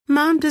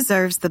Mom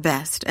deserves the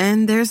best,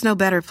 and there's no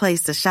better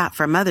place to shop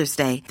for Mother's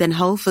Day than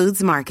Whole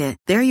Foods Market.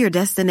 They're your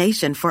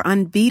destination for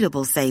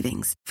unbeatable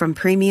savings, from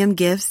premium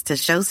gifts to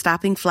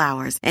show-stopping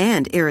flowers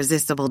and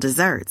irresistible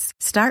desserts.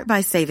 Start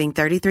by saving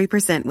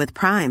 33% with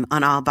Prime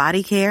on all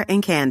body care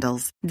and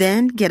candles.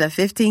 Then get a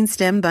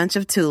 15-stem bunch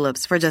of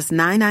tulips for just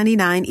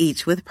 $9.99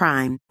 each with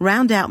Prime.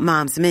 Round out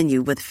Mom's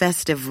menu with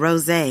festive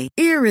rosé,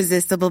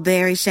 irresistible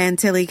berry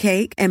chantilly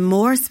cake, and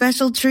more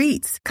special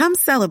treats. Come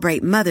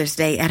celebrate Mother's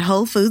Day at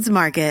Whole Foods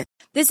Market.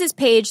 This is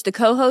Paige, the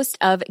co-host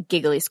of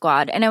Giggly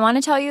Squad, and I want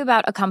to tell you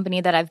about a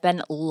company that I've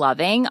been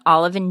loving,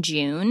 Olive &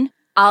 June.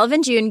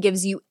 Olive & June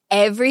gives you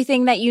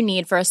everything that you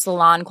need for a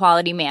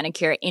salon-quality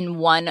manicure in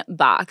one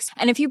box.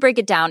 And if you break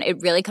it down, it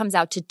really comes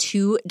out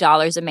to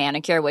 $2 a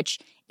manicure, which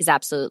is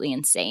absolutely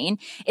insane.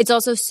 It's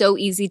also so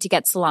easy to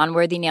get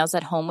salon-worthy nails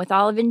at home with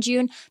Olive &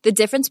 June. The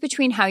difference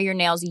between how your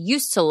nails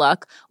used to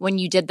look when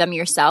you did them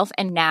yourself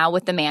and now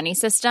with the Mani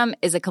system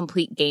is a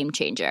complete game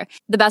changer.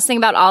 The best thing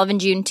about Olive &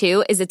 June,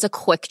 too, is it's a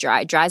quick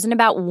dry. Dries in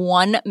about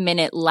 1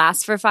 minute,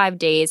 lasts for 5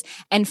 days,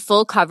 and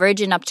full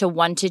coverage in up to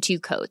 1 to 2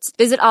 coats.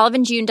 Visit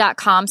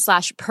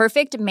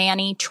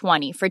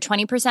oliveandjune.com/perfectmani20 for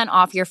 20%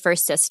 off your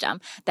first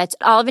system. That's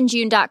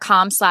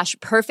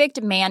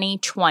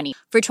oliveandjune.com/perfectmani20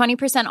 for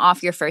 20%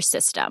 off your first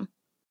system.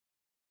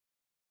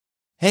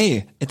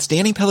 Hey, it's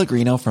Danny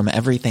Pellegrino from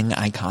Everything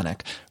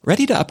Iconic.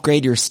 Ready to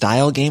upgrade your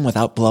style game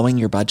without blowing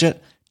your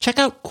budget? Check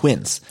out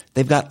Quince.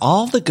 They've got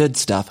all the good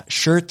stuff,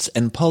 shirts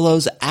and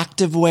polos,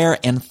 activewear,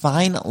 and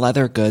fine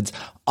leather goods,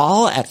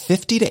 all at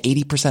 50 to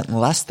 80%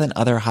 less than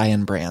other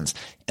high-end brands.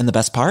 And the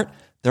best part?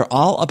 They're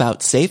all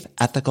about safe,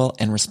 ethical,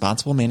 and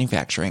responsible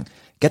manufacturing.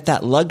 Get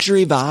that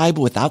luxury vibe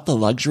without the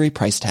luxury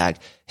price tag.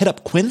 Hit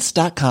up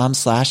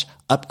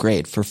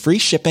quince.com/upgrade for free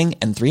shipping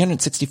and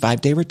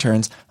 365-day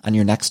returns on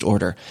your next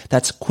order.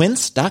 That's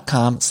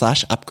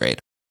quince.com/upgrade.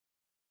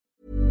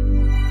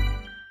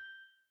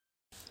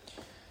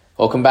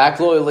 Welcome back,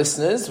 loyal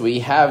listeners. We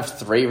have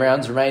 3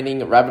 rounds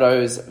remaining.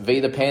 Rabbitohs v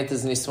the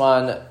Panthers in this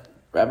one.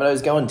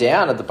 Rabbitohs going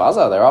down at the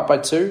buzzer. They're up by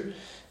 2.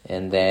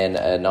 And then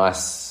a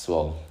nice,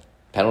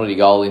 penalty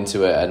goal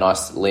into a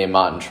nice Liam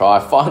Martin try.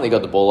 Finally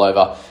got the ball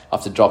over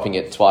after dropping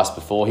it twice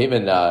before. Him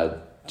and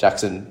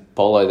Jackson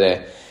Polo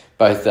there,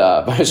 both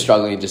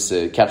struggling just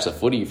to catch the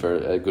footy for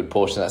a good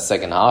portion of that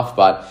second half.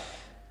 But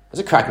it was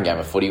a cracking game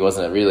of footy,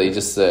 wasn't it? Really,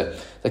 just the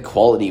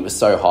quality was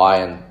so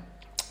high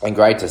and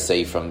great to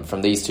see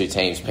from these two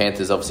teams.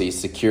 Panthers obviously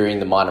securing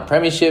the minor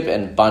premiership,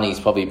 and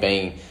Bunnies probably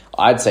being,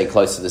 I'd say,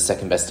 close to the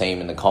second best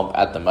team in the comp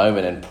at the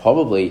moment, and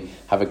probably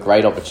have a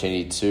great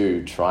opportunity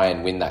to try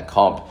and win that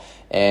comp.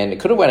 And it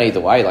could have went either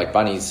way. Like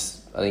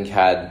Bunnies, I think,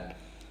 had,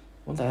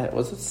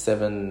 was it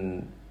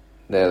 7?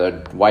 There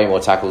were way more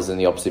tackles than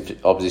the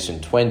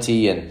opposition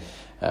 20, and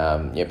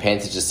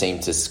Panthers just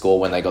seemed to score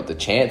when they got the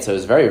chance. So it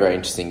was a very, very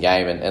interesting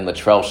game, and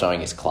Latrell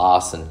showing his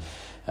class, and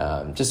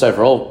just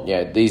overall,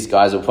 these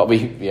guys will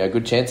probably a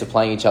good chance of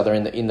playing each other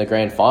in the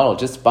grand final.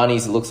 Just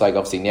Bunnies, it looks like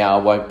obviously now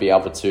most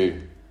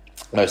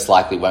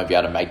likely won't be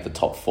able to make the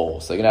top 4.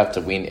 So they're going to have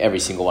to win every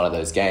single one of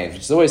those games,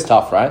 which is always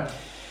tough, right?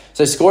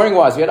 So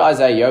scoring-wise, we had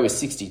Isaiah Yeo with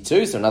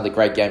 62, so another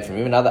great game from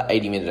him, another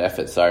 80-minute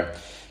effort. So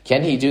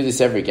can he do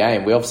this every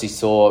game? We obviously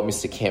saw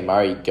Mr. Cam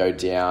Murray go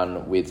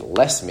down with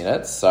less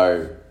minutes.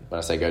 So when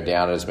I say go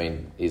down, I just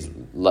mean his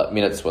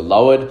minutes were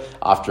lowered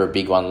after a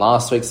big one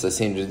last week. So they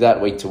seem to do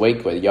that week to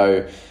week, where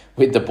Yeo,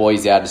 with the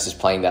boys out, is just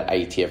playing that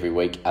 80 every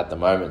week at the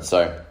moment.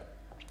 So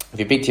if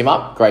you picked him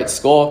up, great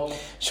score.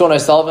 Sean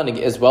O'Sullivan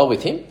as well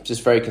with him,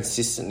 just very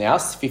consistent now,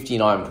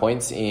 59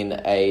 points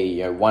in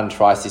a 1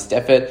 try assist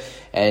effort,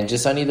 and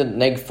just only the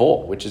neg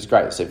 4, which is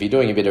great. So if you're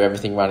doing a bit of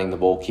everything, running the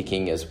ball,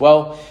 kicking as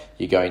well,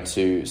 you're going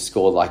to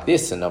score like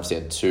this, and obviously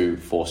had 2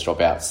 forced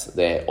dropouts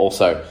there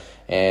also,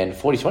 and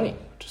 40-20,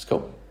 which is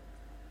cool.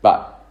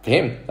 But for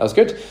him, that was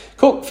good.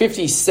 Cook,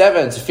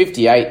 57 to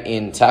 58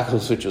 in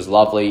tackles, which was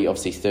lovely.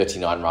 Obviously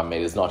 39 run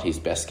meters, not his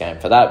best game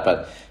for that,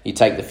 but you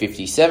take the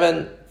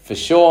 57 for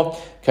sure.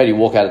 Cody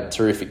Walker had a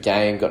terrific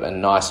game, got a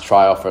nice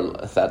try off.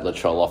 That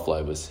Latrell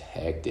offload was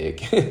hectic.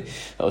 That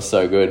was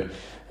so good.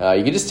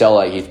 You could just tell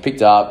he's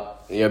picked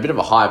up a bit of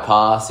a high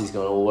pass. He's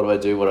going, what do I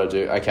do?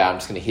 Okay, I'm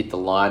just going to hit the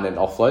line and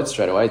offload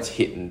straight away. It's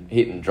hit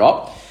and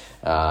drop.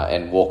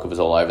 And Walker was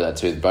all over that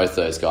too. Both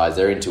those guys,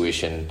 their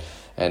intuition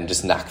and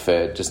just knack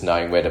for just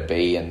knowing where to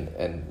be. And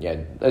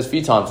those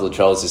few times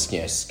Latrell's just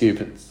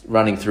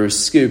running through,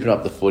 scooping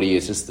up the footy.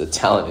 It's just, the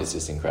talent is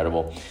just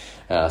incredible.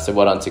 So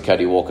well done to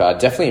Cody Walker.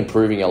 Definitely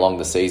improving along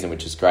the season,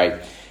 which is great.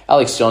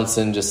 Alex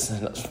Johnson, just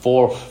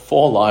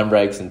four line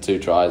breaks and 2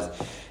 tries.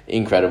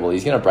 Incredible.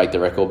 He's going to break the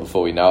record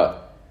before we know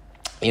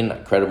it.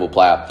 Incredible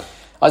player.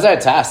 Isaiah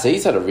Tass,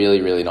 he's had a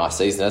really, really nice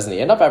season, hasn't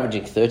he? Ended up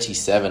averaging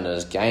 37 and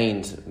has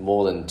gained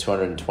more than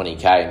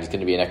 220k, and he's going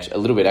to be a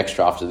little bit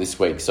extra after this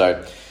week.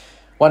 So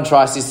 1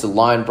 try assist to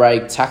line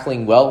break,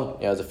 tackling well.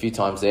 There's a few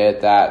times there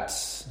that,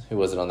 who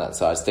was it on that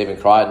side? Stephen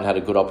Crichton had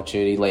a good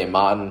opportunity, Liam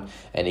Martin,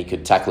 and he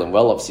could tackle him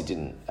well. Obviously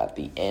didn't at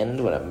the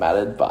end when it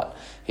mattered, but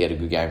he had a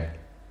good game.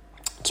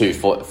 2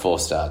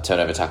 forced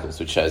turnover tackles,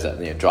 which shows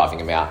that, driving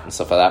him out and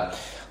stuff like that.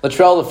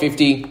 Latrell, the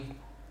 50,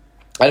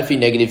 Had a few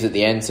negatives at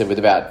the end, so with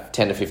about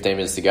 10 to 15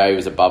 minutes to go, he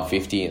was above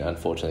 50, and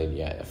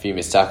unfortunately, a few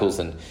missed tackles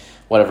and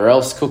whatever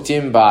else cooked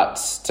him. But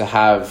to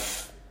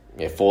have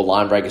 4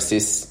 line break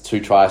assists,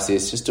 2 try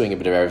assists, just doing a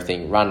bit of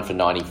everything, run for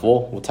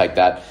 94, we'll take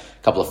that.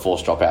 A couple of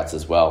forced dropouts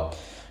as well.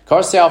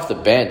 Coruscant off the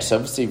bench,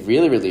 obviously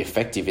really, really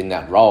effective in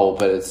that role,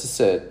 but it's just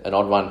an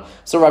odd one.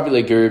 So Rugby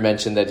League Guru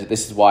mentioned that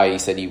this is why he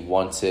said he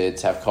wanted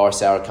to have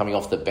Coruscant coming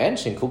off the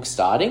bench and Cook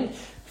starting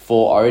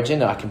for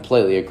Origin, and I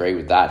completely agree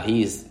with that.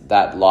 He is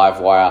that live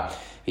wire.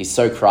 He's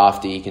so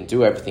crafty. He can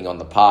do everything on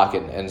the park,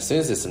 and as soon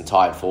as there's some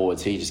tight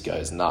forwards, he just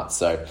goes nuts.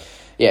 So,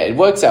 it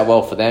works out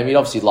well for them. You'd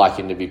obviously like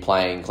him to be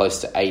playing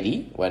close to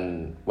 80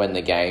 when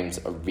the games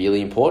are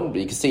really important, but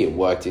you can see it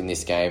worked in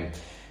this game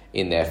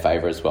in their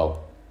favour as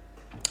well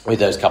with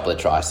those couple of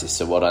try assists.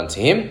 So well done to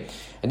him.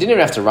 And didn't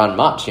even have to run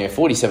much,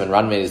 47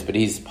 run meters, but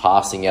his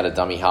passing out of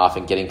dummy half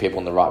and getting people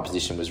in the right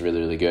position was really,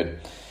 really good.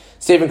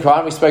 Stephen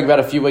Crichton, we spoke about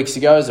a few weeks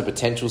ago as a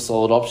potential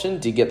solid option,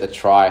 did get the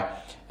try.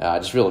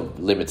 Just real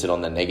limited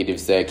on the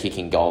negatives there,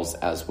 kicking goals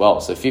as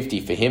well. So 50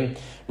 for him,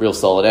 real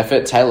solid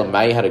effort. Taylor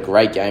May had a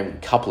great game,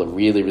 a couple of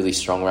really, really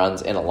strong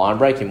runs and a line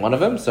break in one of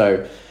them.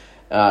 So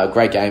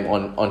great game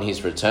on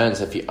his return.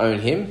 So if you own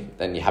him,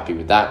 then you're happy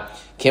with that.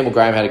 Campbell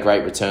Graham had a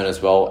great return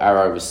as well.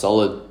 Arrow was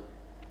solid.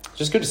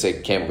 Just good to see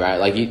Campbell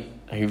Graham.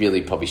 He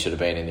really probably should have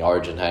been in the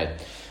Origin. Hey,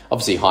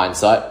 obviously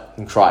hindsight,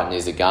 and Crichton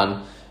is a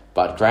gun,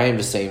 but Graham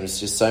just seems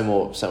just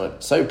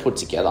so put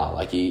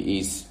together.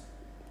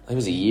 He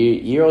was a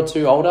year or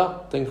two older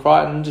than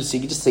Crichton. You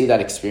can just see that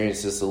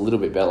experience just a little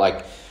bit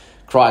better.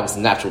 Crichton's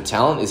natural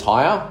talent is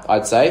higher,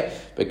 I'd say,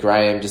 but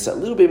Graham just a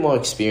little bit more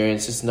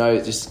experience.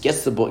 Just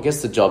gets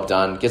the job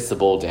done, gets the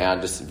ball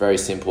down. Just very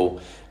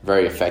simple,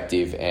 very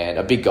effective, and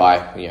a big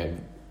guy.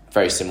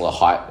 Very similar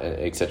height,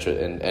 etc.,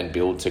 and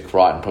build to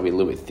Crichton, probably a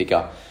little bit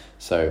thicker.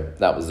 So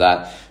that was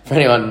that. For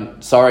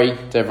anyone, sorry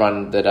to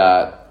everyone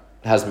that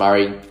has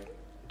Murray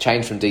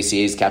changed from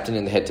DCE's captain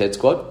in the head-to-head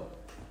squad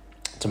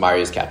to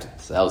Murray as captain.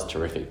 So that was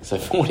terrific. So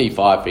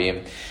 45 for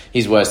him.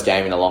 His worst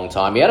game in a long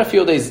time. He had a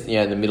few of these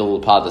in the middle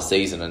part of the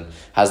season and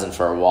hasn't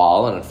for a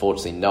while. And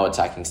unfortunately, no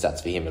attacking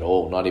stats for him at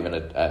all. Not even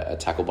a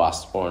tackle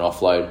bust or an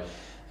offload.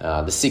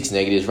 The 6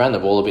 negatives. Ran the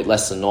ball a bit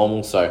less than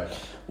normal. So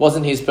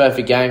wasn't his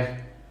perfect game.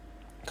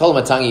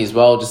 Colin Matangi as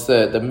well. Just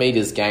the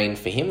metres gained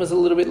for him was a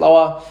little bit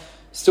lower.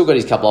 Still got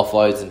his couple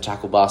offloads and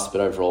tackle busts. But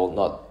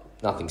overall,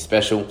 nothing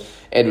special.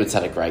 Edwards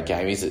had a great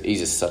game. I think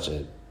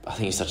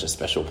he's such a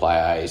special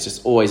player. He's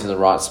just always in the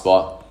right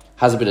spot.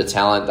 Has a bit of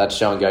talent. That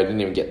show and go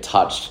didn't even get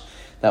touched.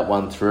 That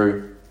one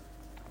through.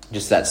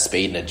 Just that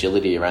speed and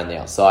agility around the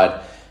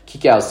outside.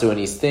 Kickout's doing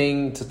his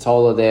thing.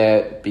 Totola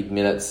there. Big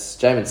minutes.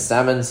 Jamin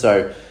Salmon.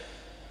 So,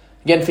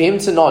 again, for him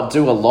to not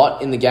do a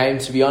lot in the game,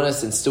 to be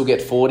honest, and still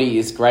get 40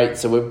 is great.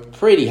 So we're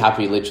pretty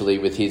happy, literally,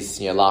 with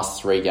his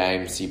last 3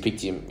 games. You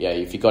picked him,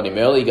 if you got him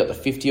early, you got the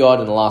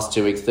 50-odd in the last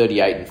 2 weeks,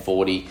 38 and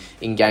 40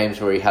 in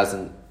games where he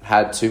hasn't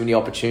had too many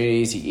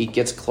opportunities. He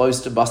gets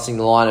close to busting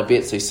the line a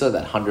bit, so he's still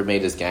that 100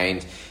 metres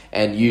gained,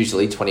 and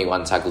usually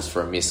 21 tackles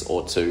for a miss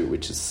or 2,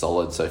 which is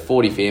solid. So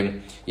 40 for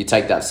him. You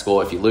take that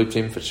score if you looped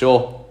him, for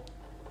sure.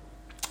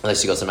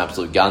 Unless you got some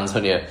absolute guns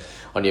on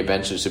your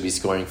bench that should be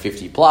scoring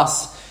 50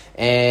 plus.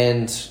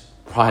 And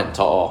Ryan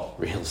To'o,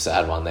 real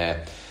sad one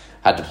there.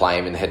 Had to play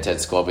him in the head-to-head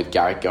squad with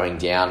Garrick going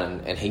down,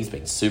 and he's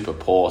been super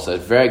poor. So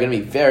it's going to be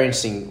very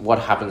interesting what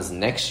happens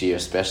next year,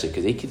 especially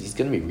because he's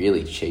going to be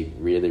really cheap,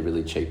 really,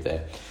 really cheap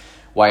there.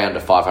 Way under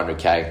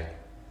 500k.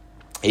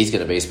 He's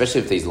going to be,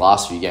 especially if these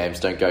last few games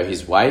don't go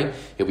his way,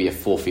 he'll be a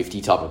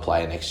 450 type of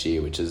player next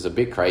year, which is a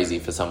bit crazy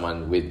for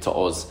someone with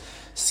To'o's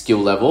skill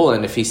level.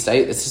 And if he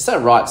stays, it's just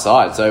that right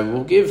side. So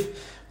we'll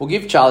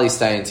give Charlie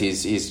Staines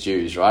his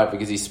dues, right?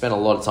 Because he spent a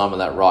lot of time on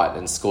that right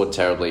and scored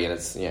terribly. And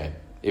it's,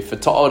 if for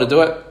To'o to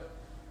do it,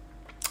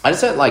 I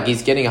just don't like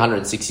he's getting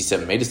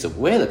 167 metres to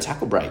wear the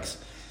tackle breaks.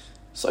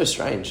 So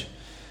strange.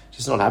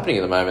 Just not happening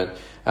at the moment.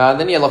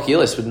 Then Lockie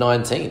Ellis with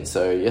 19.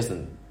 So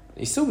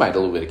he still made a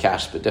little bit of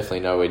cash, but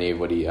definitely nowhere near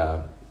what he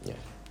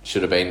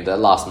should have been. The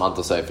last month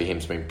or so for him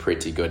has been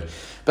pretty good.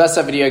 But that's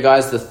that video,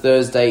 guys. The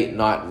Thursday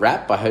night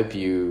wrap. I hope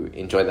you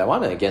enjoyed that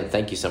one. And again,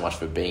 thank you so much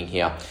for being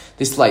here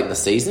this late in the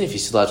season. If you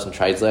still have some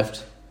trades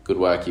left, good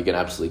work. You're going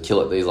to absolutely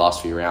kill it these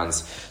last few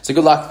rounds. So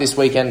good luck this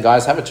weekend,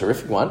 guys. Have a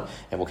terrific one,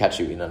 and we'll catch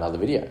you in another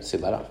video. See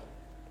you later.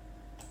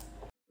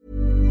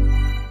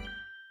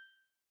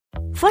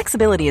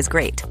 Flexibility is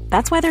great.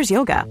 That's why there's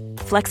yoga.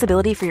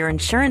 Flexibility for your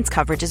insurance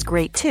coverage is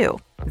great too.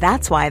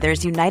 That's why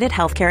there's United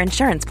Healthcare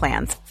Insurance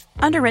Plans.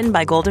 Underwritten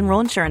by Golden Rule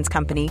Insurance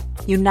Company,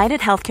 United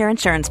Healthcare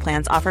Insurance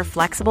Plans offer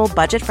flexible,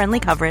 budget-friendly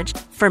coverage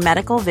for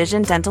medical,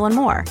 vision, dental, and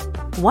more.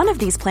 One of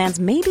these plans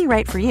may be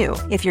right for you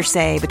if you're,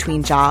 say,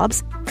 between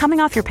jobs,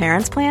 coming off your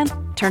parents' plan,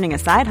 turning a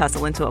side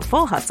hustle into a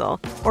full hustle,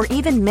 or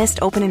even missed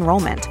open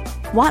enrollment.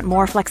 Want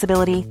more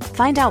flexibility?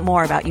 Find out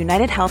more about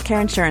United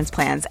Healthcare Insurance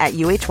Plans at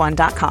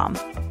uh1.com.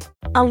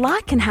 A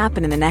lot can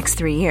happen in the next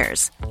 3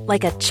 years.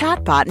 Like a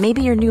chatbot may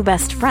be your new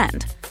best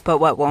friend. But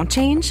what won't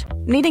change?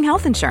 Needing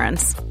health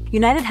insurance.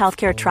 United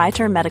Healthcare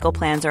Tri-Term Medical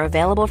Plans are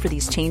available for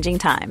these changing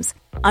times.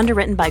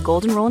 Underwritten by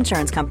Golden Rule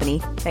Insurance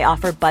Company, they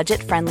offer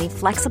budget-friendly,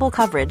 flexible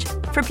coverage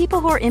for people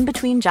who are in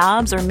between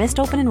jobs or missed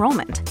open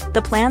enrollment.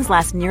 The plans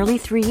last nearly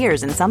 3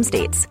 years in some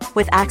states,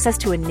 with access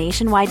to a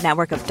nationwide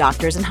network of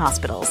doctors and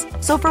hospitals.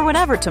 So for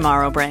whatever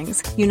tomorrow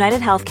brings,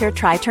 United Healthcare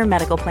Tri-Term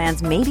Medical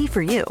Plans may be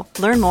for you.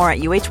 Learn more at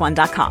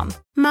uh1.com.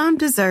 Mom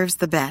deserves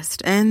the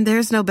best, and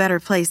there's no better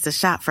place to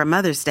shop for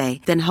Mother's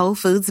Day than Whole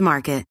Foods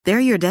Market. They're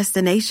your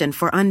destination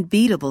for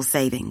unbeatable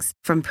savings,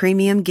 from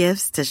premium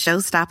gifts to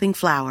show-stopping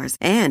flowers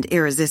and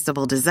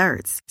irresistible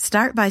desserts.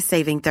 Start by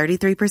saving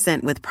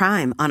 33% with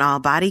Prime on all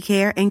body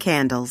care and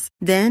candles.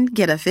 Then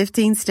get a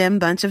 15-stem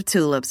bunch of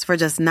tulips for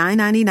just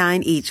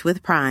 $9.99 each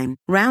with Prime.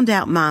 Round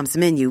out Mom's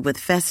menu with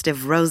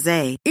festive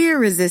rosé,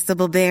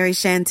 irresistible berry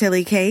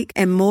chantilly cake,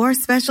 and more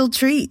special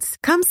treats.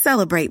 Come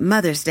celebrate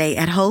Mother's Day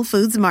at Whole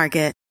Foods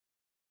Market.